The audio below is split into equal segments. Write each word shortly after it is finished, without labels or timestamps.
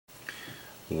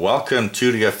Welcome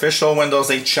to the official Windows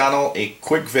 8 channel. A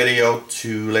quick video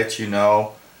to let you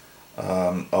know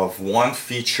of one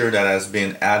feature that has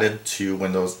been added to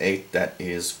Windows 8 that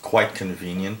is quite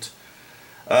convenient.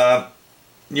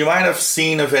 You might have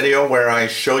seen a video where I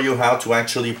show you how to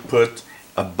actually put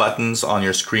buttons on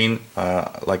your screen.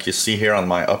 Like you see here on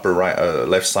my upper right,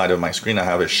 left side of my screen, I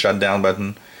have a shutdown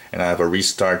button and I have a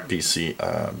restart PC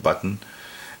button.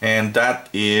 And that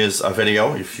is a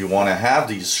video. If you want to have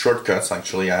these shortcuts,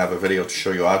 actually I have a video to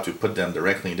show you how to put them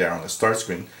directly there on the start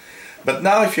screen. But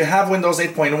now if you have Windows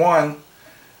 8.1,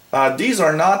 these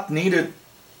are not needed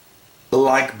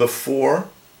like before.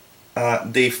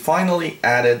 They finally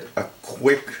added a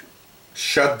quick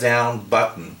shutdown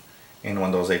button in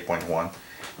Windows 8.1.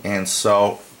 And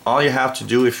so all you have to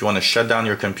do if you want to shut down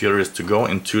your computer is to go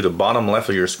into the bottom left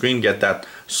of your screen, get that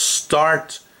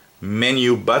start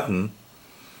menu button,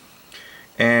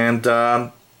 and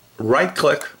right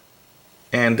click,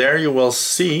 and there you will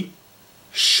see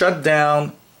shut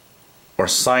down or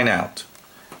sign out,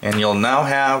 and you'll now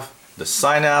have the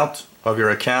sign out of your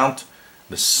account,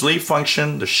 the sleep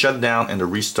function, the shutdown, and the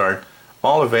restart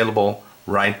all available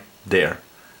right there.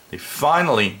 They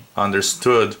finally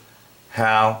understood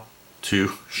how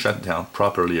to shut down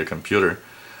properly a computer.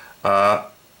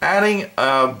 Adding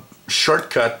a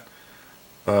shortcut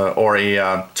or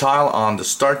a tile on the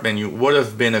start menu would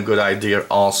have been a good idea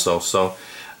also. So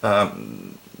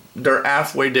they're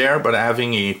halfway there, but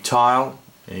having a tile,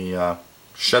 a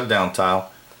shutdown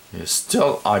tile, is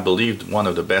still, I believe, one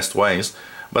of the best ways.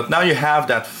 But now you have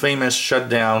that famous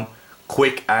shutdown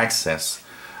quick access.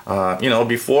 You know,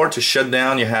 before, to shut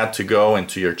down you had to go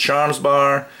into your charms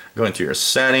bar, go into your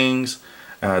settings,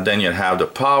 then you'd have the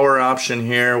power option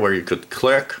here where you could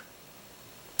click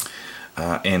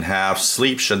and have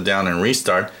sleep, shut down, and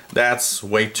restart. That's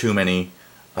way too many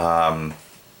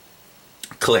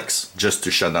clicks just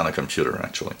to shut down a computer,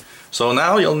 actually. So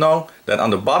now you'll know that on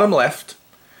the bottom left,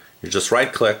 you just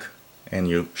right click and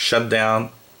you shut down,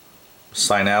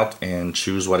 sign out, and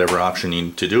choose whatever option you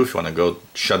need to do if you want to go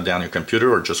shut down your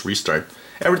computer or just restart.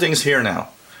 Everything's here now.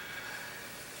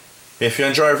 If you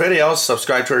enjoy our videos,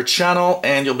 subscribe to our channel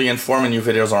and you'll be informed when new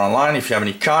videos are online. If you have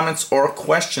any comments or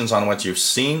questions on what you've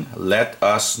seen, let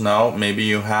us know. Maybe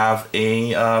you have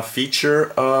a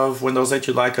feature of Windows 8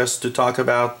 you'd like us to talk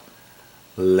about.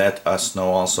 Let us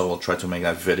know also. We'll try to make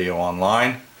that video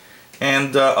online.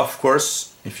 And of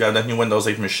course, if you have that new Windows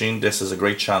 8 machine, this is a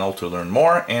great channel to learn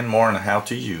more and more on how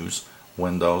to use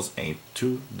Windows 8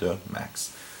 to the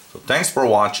max. So thanks for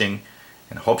watching,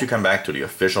 and hope you come back to the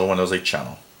official Windows 8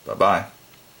 channel. Bye-bye.